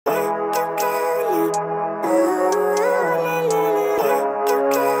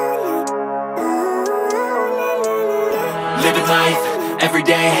life,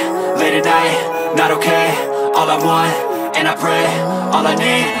 everyday, late at night, not okay. All I want, and I pray, all I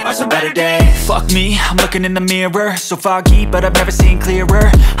need are some better days. Fuck me, I'm looking in the mirror, so foggy, but I've never seen clearer.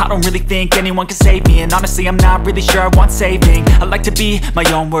 I don't really think anyone can save me, and honestly I'm not really sure I want saving. I like to be my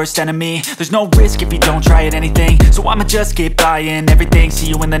own worst enemy. There's no risk if you don't try at anything, so I'ma just keep buying everything. See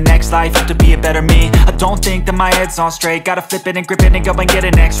you in the next life, have to be a better me. I don't think that my head's on straight, gotta flip it and grip it and go and get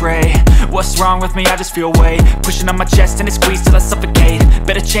an x-ray. What's wrong with me? I just feel weight pushing on my chest and it squeezes till I suffocate.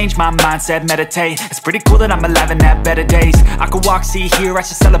 Better change my mindset, meditate. It's pretty cool that I'm alive and have better days. I could walk, see, hear, I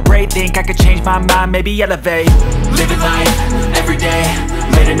should celebrate. Think I could change my mind, maybe elevate. Living life, everyday,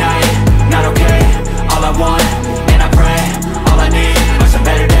 late at night, not okay. All I want, and I pray, all I need are some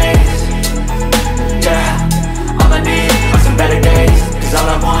better days. Yeah, all I need are some better days. Cause all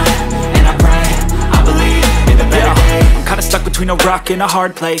I want, and I pray, I believe in the better days. I'm kinda stuck between a rock and a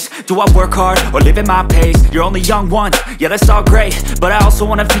hard place. Do I work hard or live at my pace? You're only young once, yeah that's all great, but I also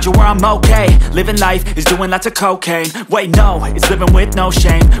want a future where I'm okay. Living life is doing lots of cocaine. Wait no, it's living with no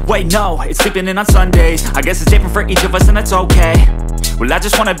shame. Wait no, it's sleeping in on Sundays. I guess it's different for each of us and that's okay. Well I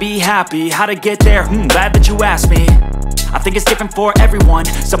just wanna be happy, how to get there? Glad that you asked me. I think it's different for everyone.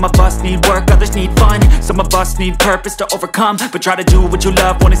 Some of us need work, others need fun. Some of us need purpose to overcome. But try to do what you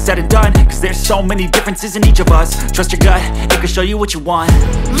love when it's said and done, cause there's so many differences in each of us. Trust your gut, it can show you what you want.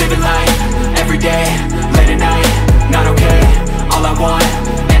 Living life, everyday, late at night, not okay. All I want,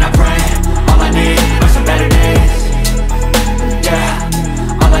 and I pray, all I need are some better days. Yeah,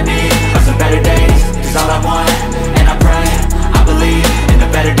 all I need are some better days. Cause all I want, and I pray, I believe in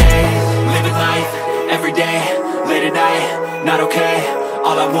the better days. Living life, everyday, late at night, not okay.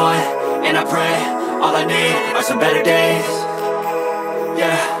 All I want, and I pray, all I need are some better days.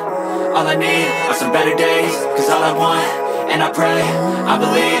 Yeah, all I need are some better days. Cause all I want, and I pray, I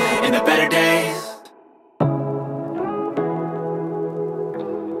believe in the better days.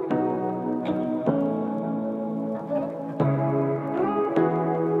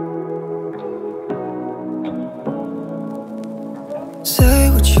 Say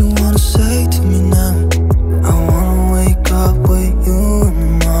what you wanna say to me now. I wanna wake up with you in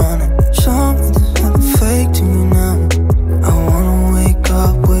the morning. Show me there's nothing fake to me now. I wanna wake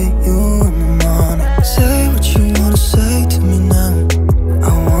up with you in the morning. Say what you wanna say to me now.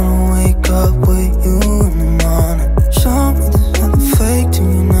 I wanna wake up with you in the morning. Show me there's nothing fake to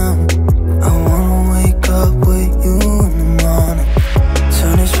me now. I wanna wake up with you in the morning.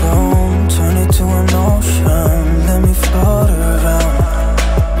 Turn this room, turn it to an ocean. Let me float around.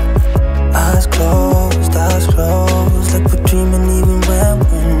 Eyes closed, like we're dreaming even when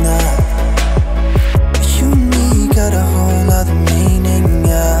we're not. You and me got a whole other meaning,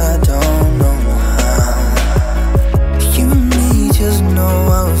 I don't know how. You and me just know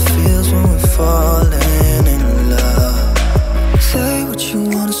how it feels when we're falling in love. Say what you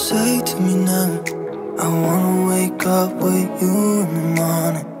wanna say to me now. I wanna wake up with you in the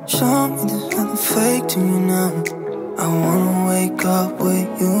morning. Show me there's nothing fake to me now. I wanna wake up with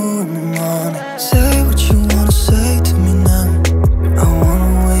you in the morning. Say what you wanna say to me now. I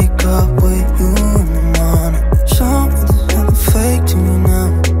wanna wake up with you in the morning. Show me there's nothing fake to me now.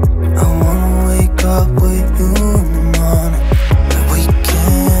 I wanna wake up with you in the morning.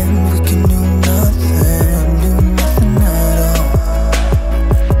 We can do nothing at all.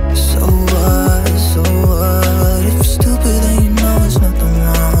 So what, if you're stupid then you know there's nothing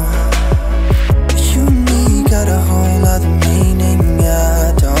wrong. You and me got a whole other meaning,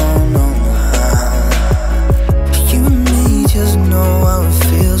 I don't know how. You and me just know how it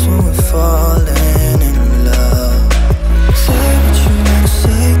feels when we're falling in love. Say what you wanna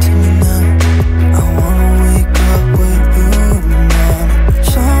say to me now. I wanna wake up with you in the morning.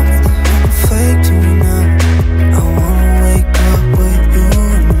 Show me there's nothing fake to me now. I wanna wake up with you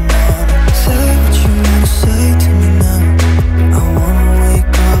in the morning. Say what you wanna say to me now. I wanna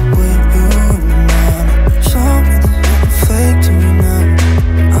wake up with you in the morning. Show me there's nothing fake to me now.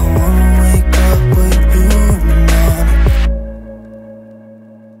 I wanna wake up with you in the morning.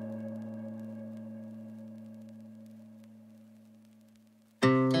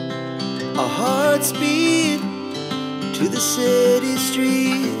 Our hearts beat to the city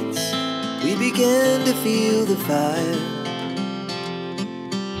streets. We began to feel the fire.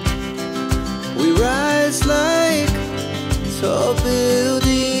 We rise like tall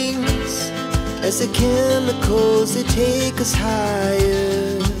buildings as the chemicals, they take us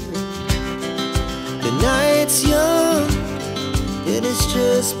higher. The night's young and it's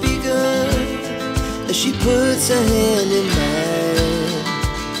just begun as she puts her hand in mine.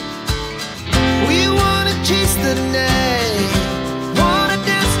 We wanna chase the night, wanna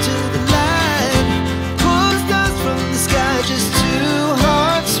dance to the light, pull the stars from the sky just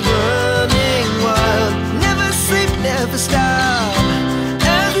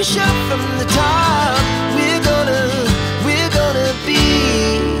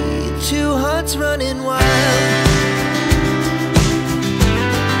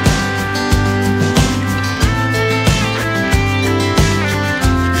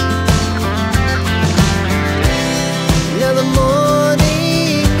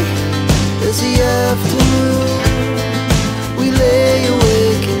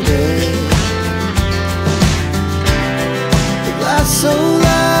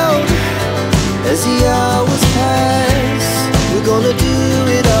crazy,